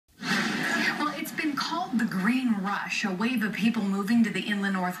the Green Rush, a wave of people moving to the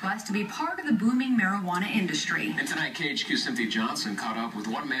inland Northwest to be part of the booming marijuana industry. And tonight, KHQ Cynthia Johnson caught up with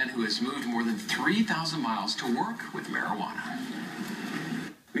one man who has moved more than 3,000 miles to work with marijuana.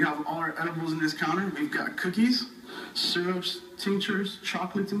 We have all our edibles in this counter. We've got cookies, syrups, tinctures,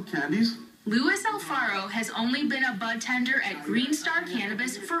 chocolates, and candies. Louis Alfaro has only been a bud tender at Green Star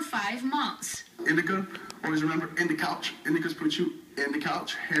Cannabis for 5 months. Indica, always remember, couch. Indicas put you in the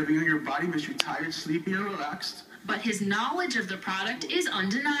couch, heavy on your body, makes you tired, sleepy, and relaxed. But his knowledge of the product is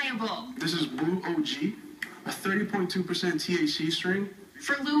undeniable. This is Blue OG, a 30.2% THC strain.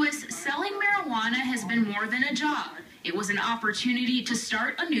 For Louis, selling marijuana has been more than a job. It was an opportunity to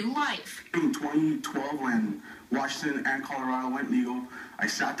start a new life. In 2012, when Washington and Colorado went legal, I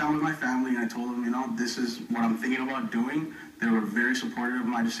sat down with my family and I told them, this is what I'm thinking about doing. They were very supportive of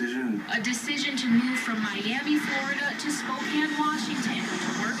my decision. A decision to move from Miami, Florida to Spokane, Washington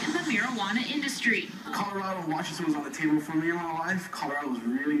to work in the marijuana industry. Colorado and Washington was on the table for me in my life. Colorado was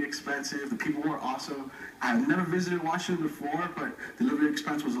really expensive. The people were awesome. I had never visited Washington before, but the delivery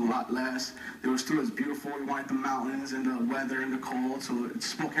expense was a lot less. It was still as beautiful. We wanted the mountains and the weather and the cold, so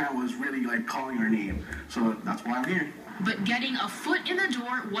Spokane was really like calling our name. So that's why I'm here. But getting a foot in the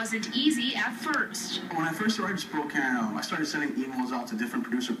door wasn't easy at first. When I first arrived in Spokane, I started sending emails out to different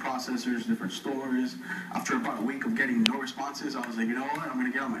producer processors, different stores. After about a week of getting no responses, I was like, you know what, I'm going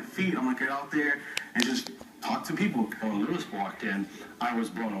to get on my feet. I'm going to get out there and just talk to people. When Louis walked in, I was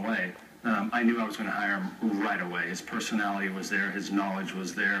blown away. I knew I was going to hire him right away. His personality was there. His knowledge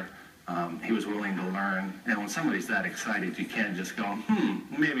was there. He was willing to learn. And when somebody's that excited, you can't just go,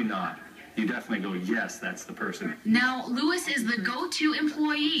 maybe not. You definitely go, yes, that's the person. Now, Louis is the go-to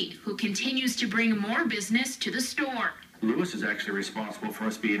employee who continues to bring more business to the store. Louis is actually responsible for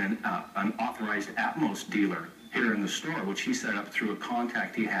us being an authorized Atmos dealer here in the store, which he set up through a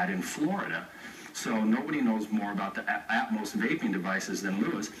contact he had in Florida. So nobody knows more about the Atmos vaping devices than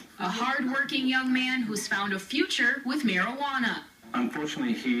Louis. A hard-working young man who's found a future with marijuana.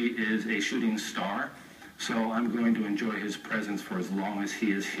 Unfortunately, he is a shooting star, so I'm going to enjoy his presence for as long as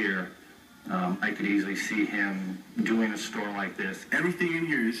he is here. I could easily see him doing a store like this. Everything in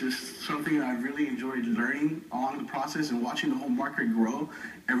here is just something that I really enjoyed learning along the process and watching the whole market grow.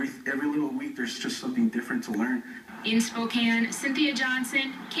 Every little week, there's just something different to learn. In Spokane, Cynthia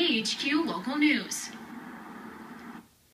Johnson, KHQ Local News.